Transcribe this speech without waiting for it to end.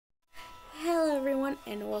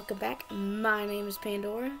and welcome back. My name is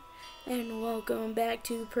Pandora, and welcome back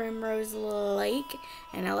to Primrose Lake.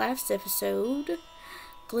 And our last episode,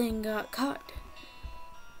 Glenn got caught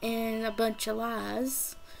in a bunch of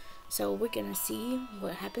lies, so we're gonna see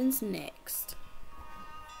what happens next.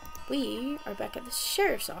 We are back at the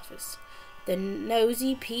sheriff's office, the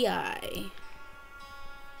nosy PI.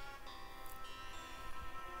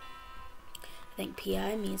 I think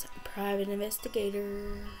PI means private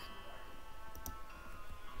investigator.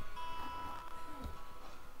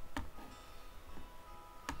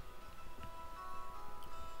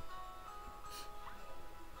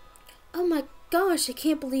 Oh my gosh, I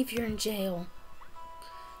can't believe you're in jail.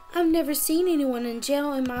 I've never seen anyone in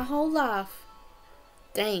jail in my whole life.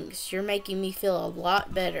 Thanks, you're making me feel a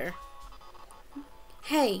lot better.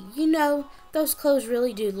 Hey, you know, those clothes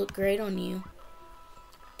really do look great on you.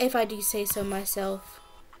 If I do say so myself.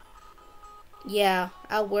 Yeah,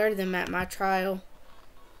 I'll wear them at my trial.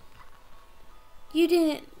 You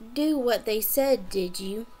didn't do what they said, did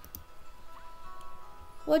you?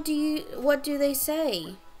 What do they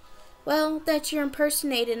say? Well, that you're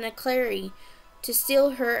impersonating a Clary to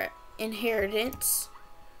steal her inheritance.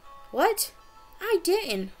 What? I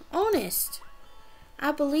didn't, honest.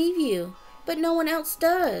 I believe you, but no one else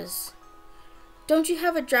does. Don't you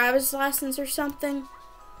have a driver's license or something?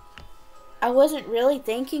 I wasn't really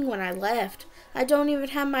thinking when I left. I don't even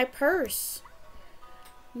have my purse.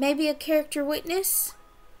 Maybe a character witness?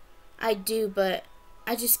 I do, but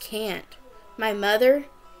I just can't. My mother?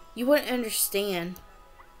 You wouldn't understand.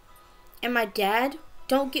 And my dad?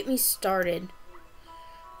 Don't get me started.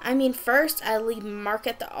 I mean, first I leave Mark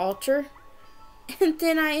at the altar, and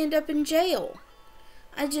then I end up in jail.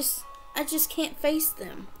 I just can't face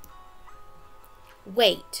them.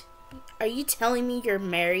 Wait, are you telling me you're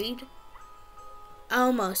married?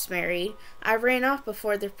 Almost married. I ran off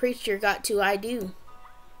before the preacher got to I do.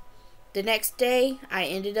 The next day, I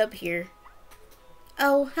ended up here.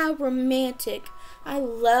 Oh, how romantic. I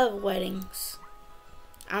love weddings.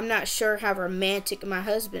 I'm not sure how romantic my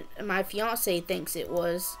fiancé thinks it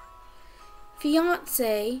was.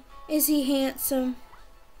 Fiancé? Is he handsome?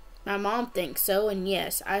 My mom thinks so, and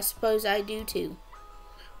yes, I suppose I do too.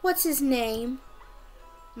 What's his name?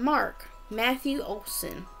 Mark. Matthew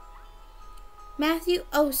Olson. Matthew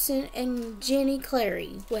Olson and Jenny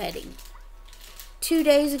Clary wedding. 2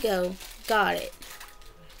 days ago. Got it.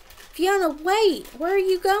 Fiona, wait! Where are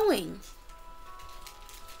you going?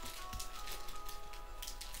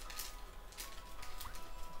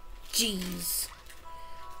 Jeez.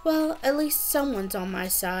 Well, at least someone's on my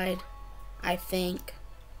side, I think.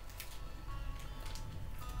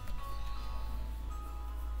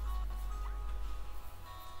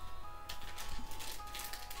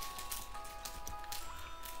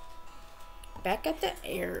 Back at the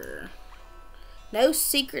error. No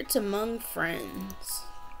secrets among friends.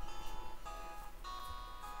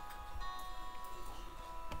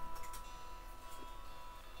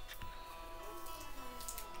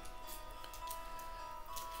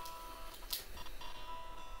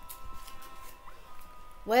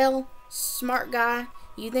 Well, smart guy,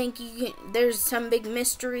 you think there's some big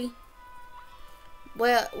mystery?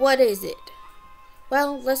 Well, what is it?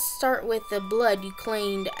 Well, let's start with the blood you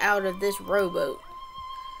cleaned out of this rowboat.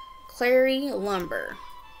 Clary Lumber.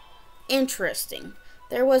 Interesting.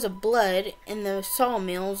 There was a blood in the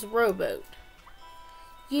sawmill's rowboat.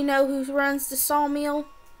 You know who runs the sawmill?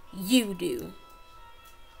 You do.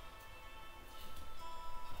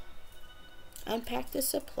 Unpack the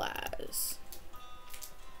supplies.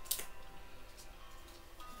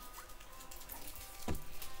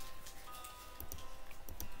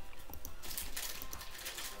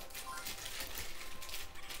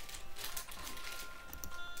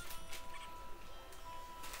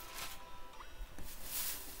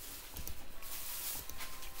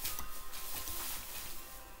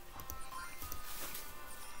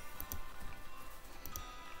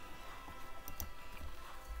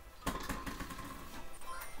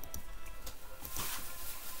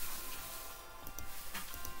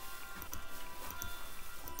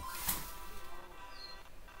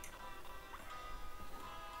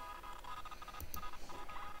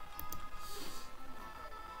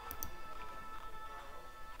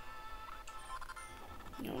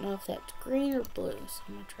 I don't know if that's green or blue, so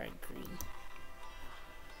I'm going to try green.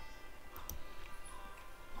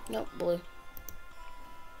 Nope, blue.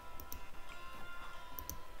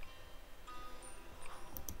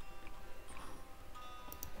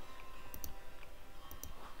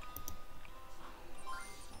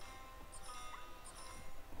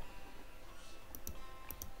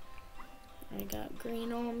 I got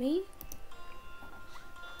green on me.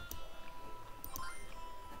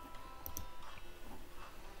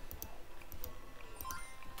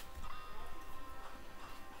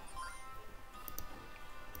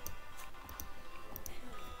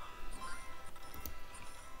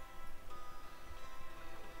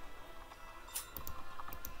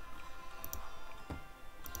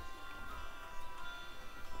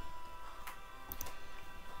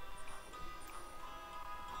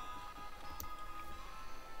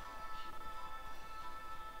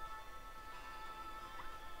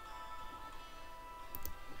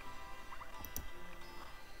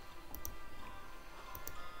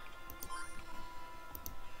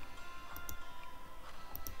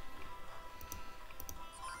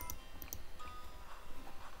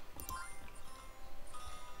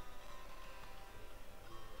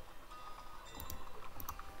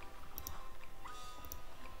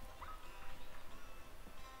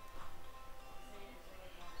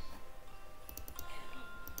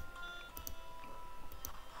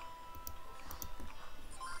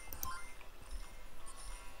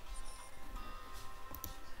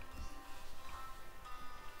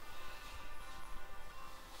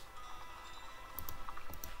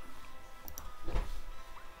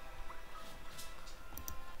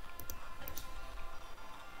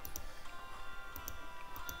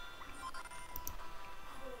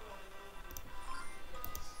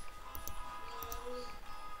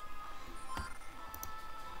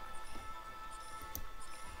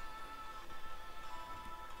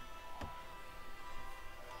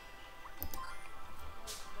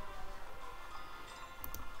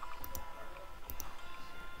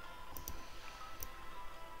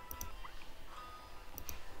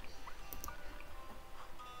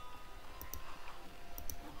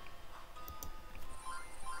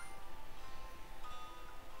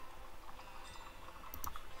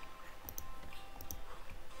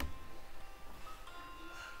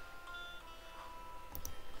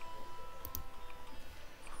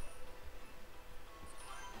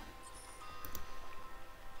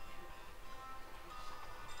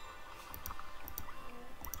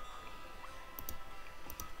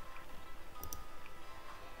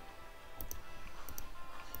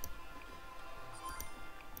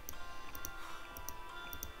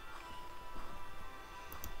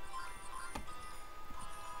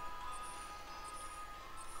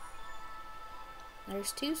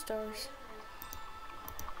 There's 2 stars.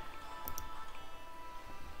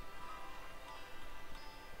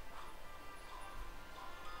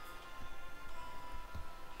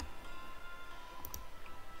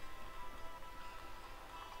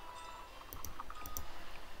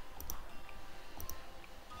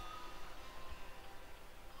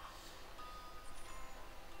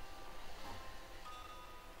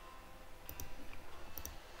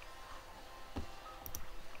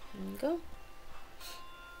 There you go.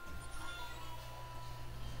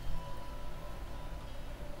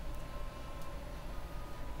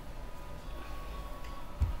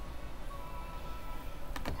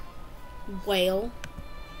 Well,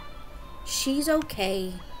 she's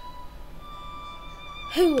okay.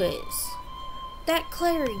 Who is? That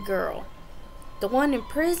Clary girl. The one in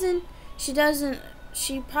prison? She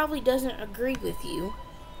probably doesn't agree with you.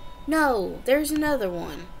 No, there's another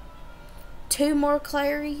one. 2 more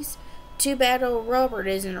Clarys? Too bad old Robert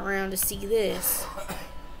isn't around to see this.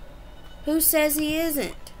 Who says he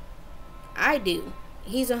isn't? I do.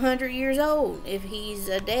 He's 100 years old. If he's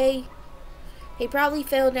a day, he probably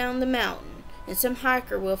fell down the mountain, and some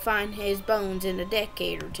hiker will find his bones in a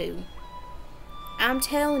decade or 2. I'm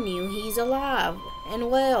telling you, he's alive and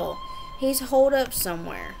well. He's holed up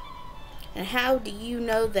somewhere. And how do you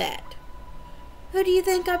know that? Who do you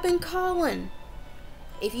think I've been calling?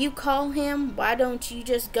 If you call him, why don't you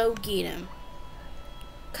just go get him?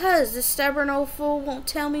 'Cause the stubborn old fool won't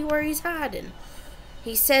tell me where he's hiding.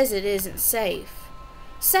 He says it isn't safe.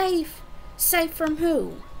 Safe? Safe from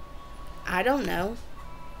who? I don't know.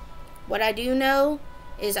 What I do know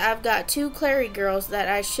is I've got 2 Clary girls that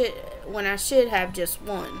I should have just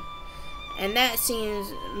 1. And that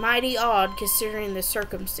seems mighty odd considering the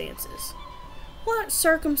circumstances. What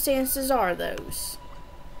circumstances are those?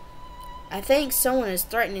 I think someone is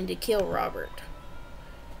threatening to kill Robert.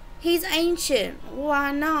 He's ancient.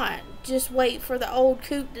 Why not? Just wait for the old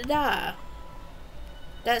coot to die.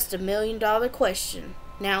 That's the $1 million question,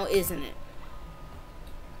 now isn't it?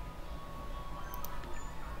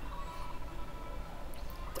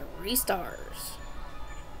 Three stars.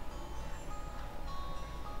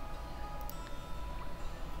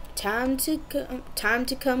 Time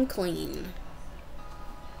to come clean.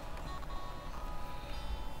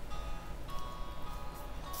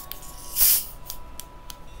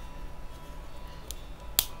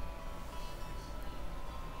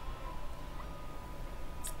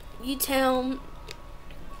 You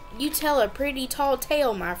tell a pretty tall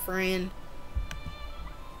tale, my friend.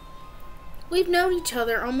 We've known each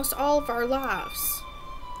other almost all of our lives.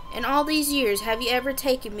 In all these years, have you ever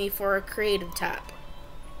taken me for a creative type?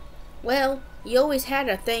 Well, you always had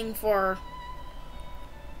a thing for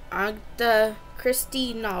Agatha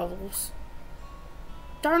Christie novels.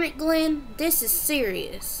 Darn it, Glenn, this is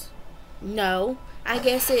serious. No, I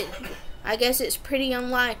guess it's pretty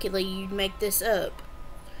unlikely you'd make this up.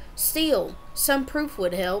 Still, some proof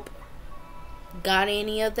would help. Got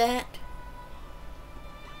any of that?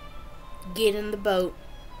 Get in the boat.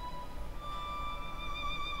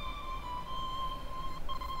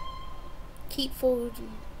 Keep food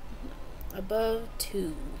above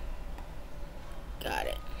 2. Got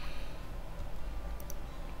it.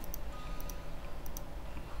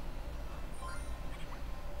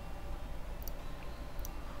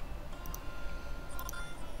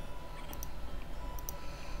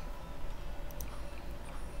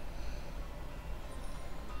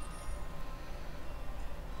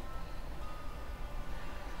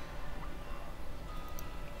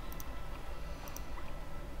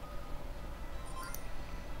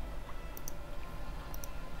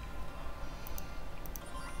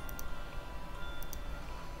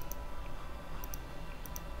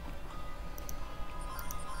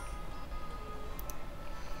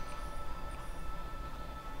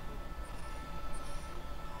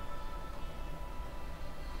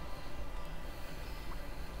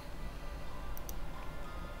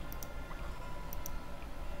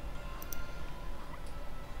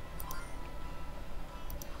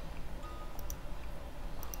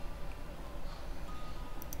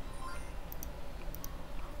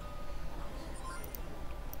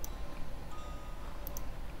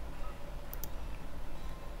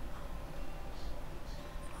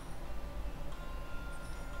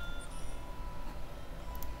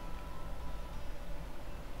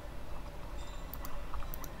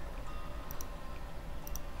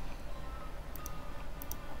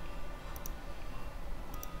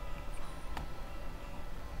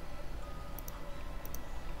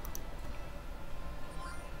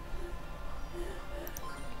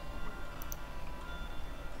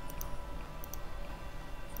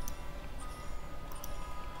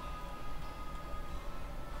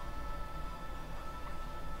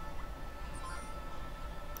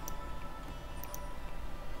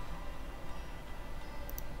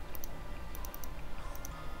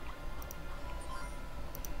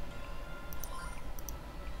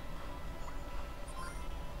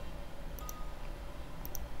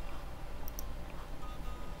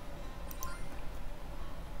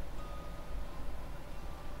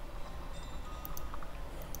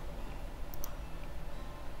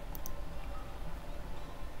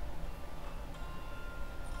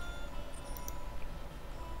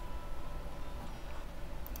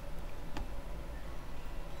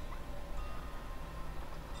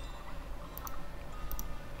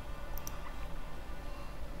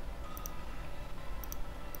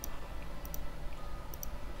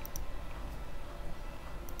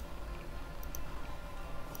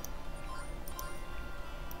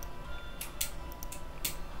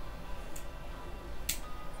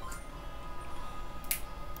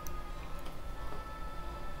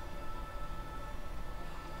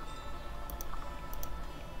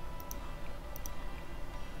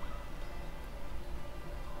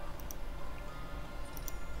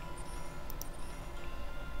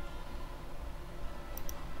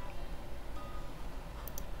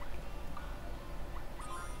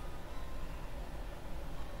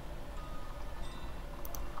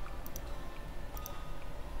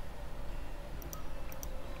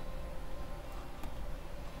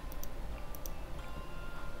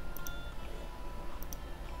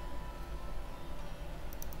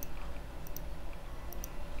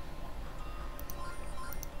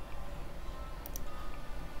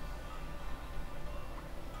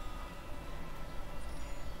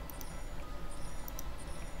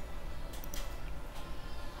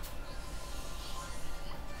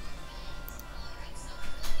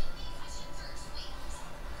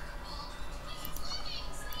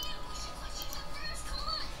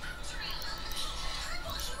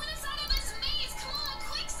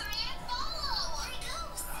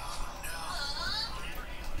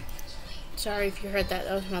 Sorry if you heard that.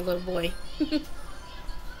 That was my little boy.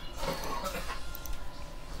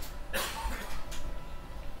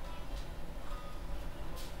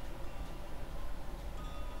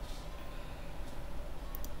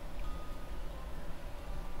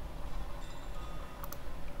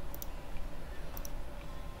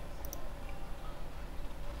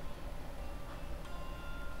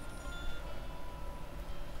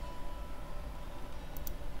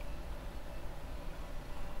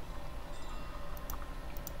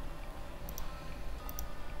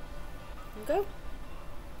 Go.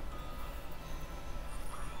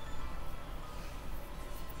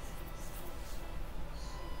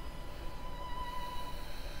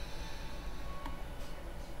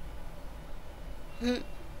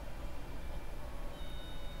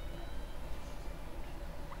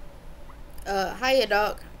 Hiya,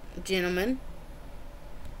 doc, gentlemen.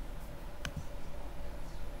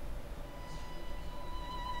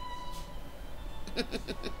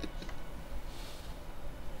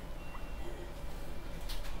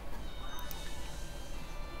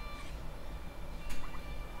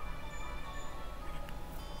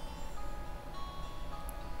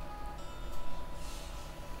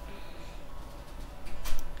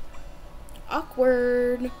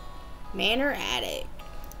 Awkward. Manor addict.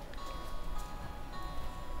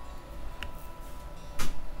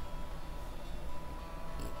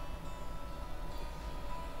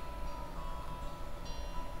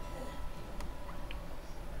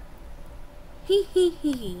 Hee hee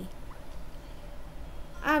hee.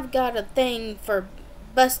 I've got a thing for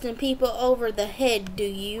busting people over the head, do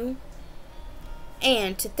you?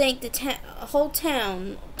 And to think the whole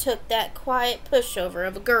town took that quiet pushover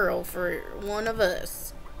of a girl for one of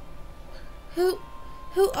us. Who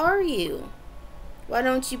are you? Why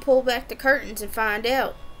don't you pull back the curtains and find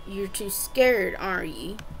out? You're too scared, aren't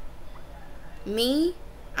you? Me?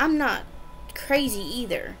 I'm not crazy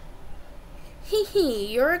either. Hee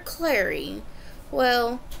hee, you're a Clary.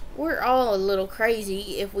 Well, we're all a little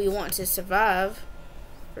crazy if we want to survive.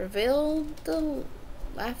 Revealed the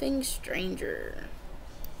laughing stranger.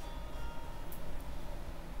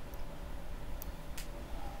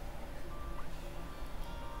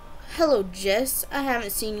 Hello, Jess. I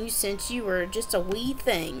haven't seen you since you were just a wee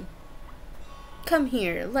thing. Come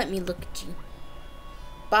here, let me look at you.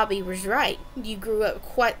 Bobby was right. You grew up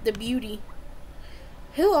quite the beauty.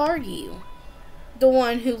 Who are you? The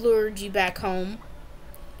one who lured you back home.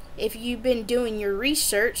 If you've been doing your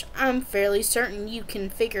research, I'm fairly certain you can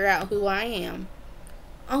figure out who I am.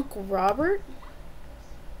 Uncle Robert?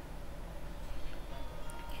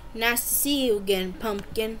 Nice to see you again,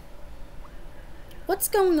 Pumpkin. What's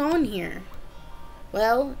going on here?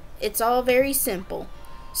 Well, it's all very simple.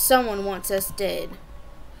 Someone wants us dead.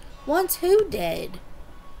 Wants who dead?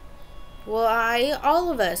 Why,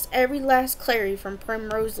 all of us, every last Clary from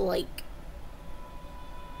Primrose Lake.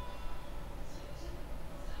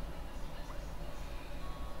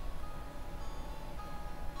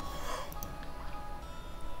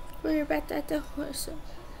 We're back at the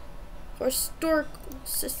Historical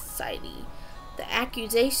Society. The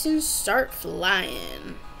accusations start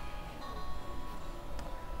flying.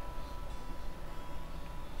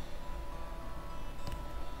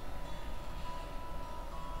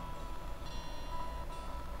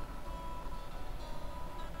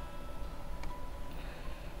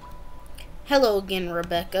 Hello again,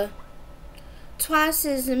 Rebecca. Twice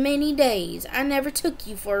as many days. I never took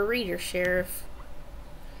you for a reader, Sheriff.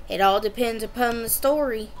 It all depends upon the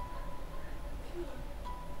story.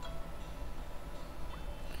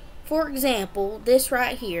 For example, this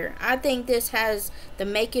right here. I think this has the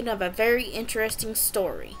making of a very interesting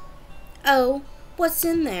story. Oh, what's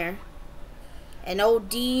in there? An old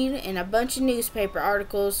deed and a bunch of newspaper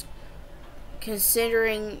articles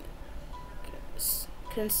considering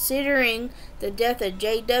the death of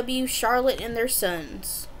J.W., Charlotte, and their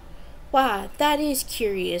sons. Why, that is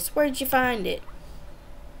curious. Where'd you find it?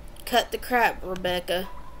 Cut the crap, Rebecca.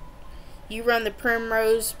 You run the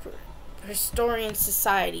Primrose Historian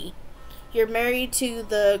Society. You're married to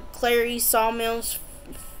the Clary Sawmill's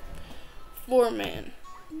foreman.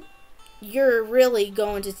 You're really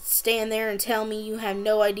going to stand there and tell me you have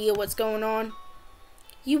no idea what's going on?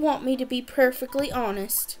 You want me to be perfectly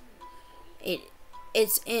honest.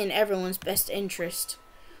 It's in everyone's best interest.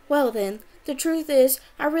 Well then, the truth is,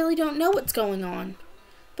 I really don't know what's going on.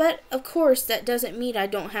 But, of course, that doesn't mean I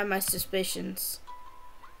don't have my suspicions.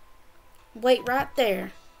 Wait right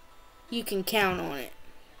there. You can count on it.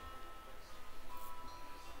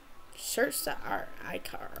 Search the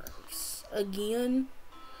archives again.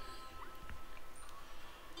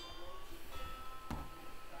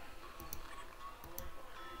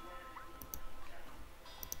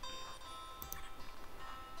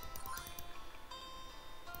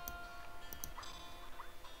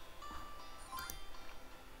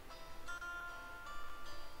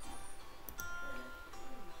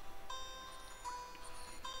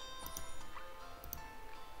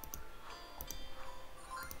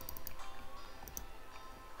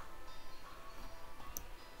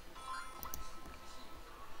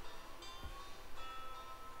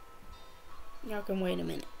 Y'all can wait a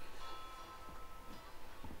minute.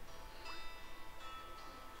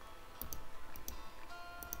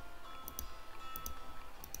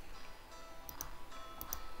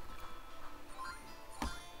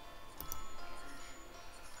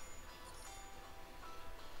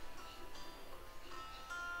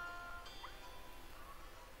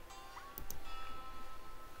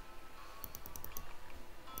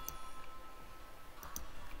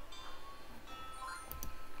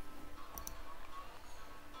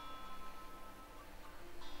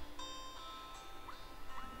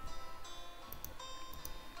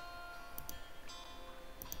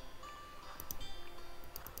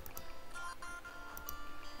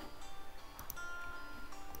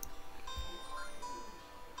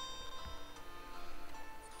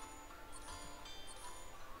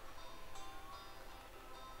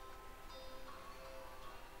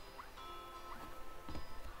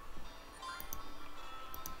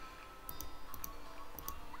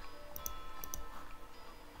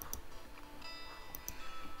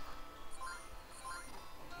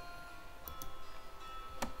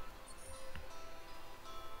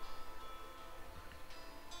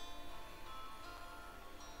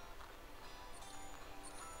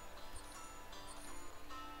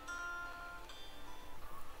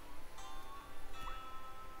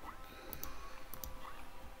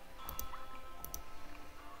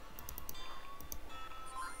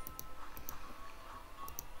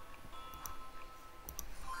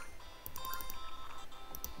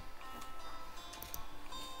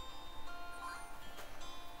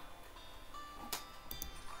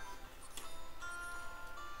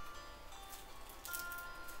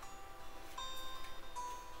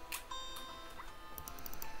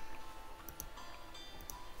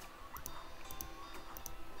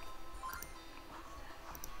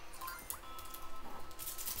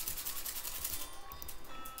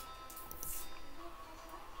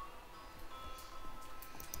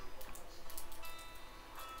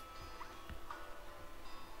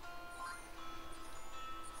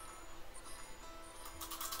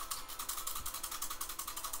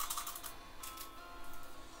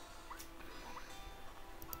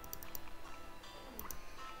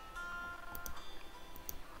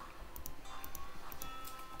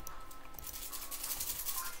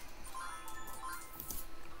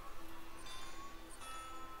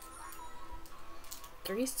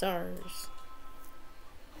 Three stars.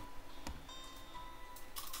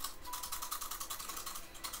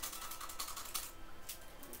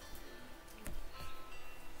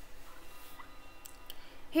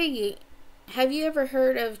 Hey, have you ever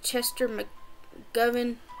heard of Chester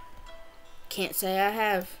McGovern? Can't say I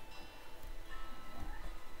have.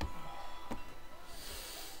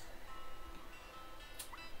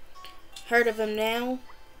 Heard of him now?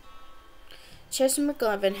 Chester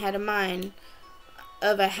McGovern had a mind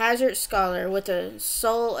of a Hazard scholar with the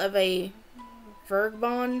soul of a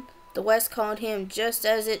vagabond. The West called him just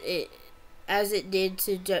as it did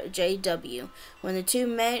to J.W. When the two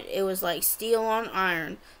met, it was like steel on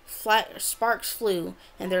iron. Sparks flew,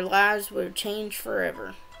 and their lives were changed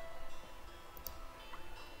forever.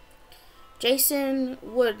 Jason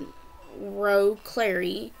Woodrow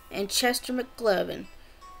Clary and Chester McGovern,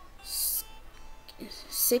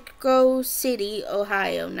 Sicko City,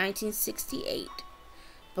 Ohio, 1968.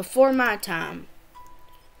 Before my time.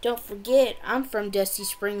 Don't forget, I'm from Dusty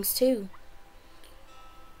Springs, too.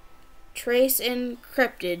 Trace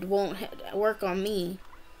encrypted won't work on me.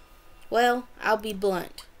 Well, I'll be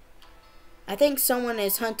blunt. I think someone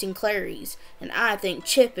is hunting Clary's, and I think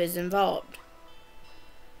Chip is involved.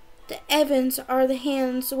 The Evans are the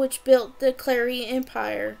hands which built the Clary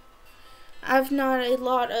Empire. I've not a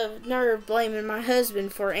lot of nerve blaming my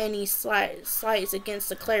husband for any slights against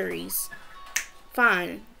the Clarys.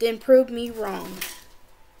 Fine, then prove me wrong.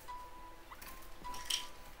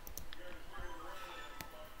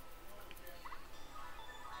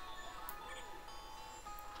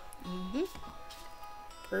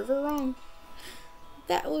 Prove her wrong.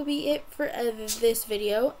 That will be it for this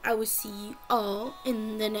video. I will see you all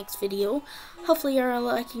in the next video. Hopefully you are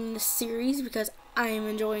liking this series because I am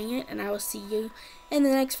enjoying it, and I will see you in the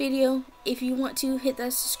next video. If you want to, hit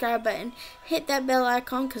that subscribe button, hit that bell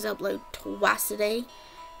icon because I upload twice a day.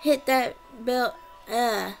 Hit that bell,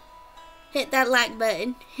 hit that like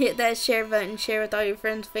button, hit that share button, share with all your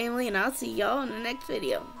friends, family, and I'll see y'all in the next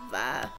video. Bye.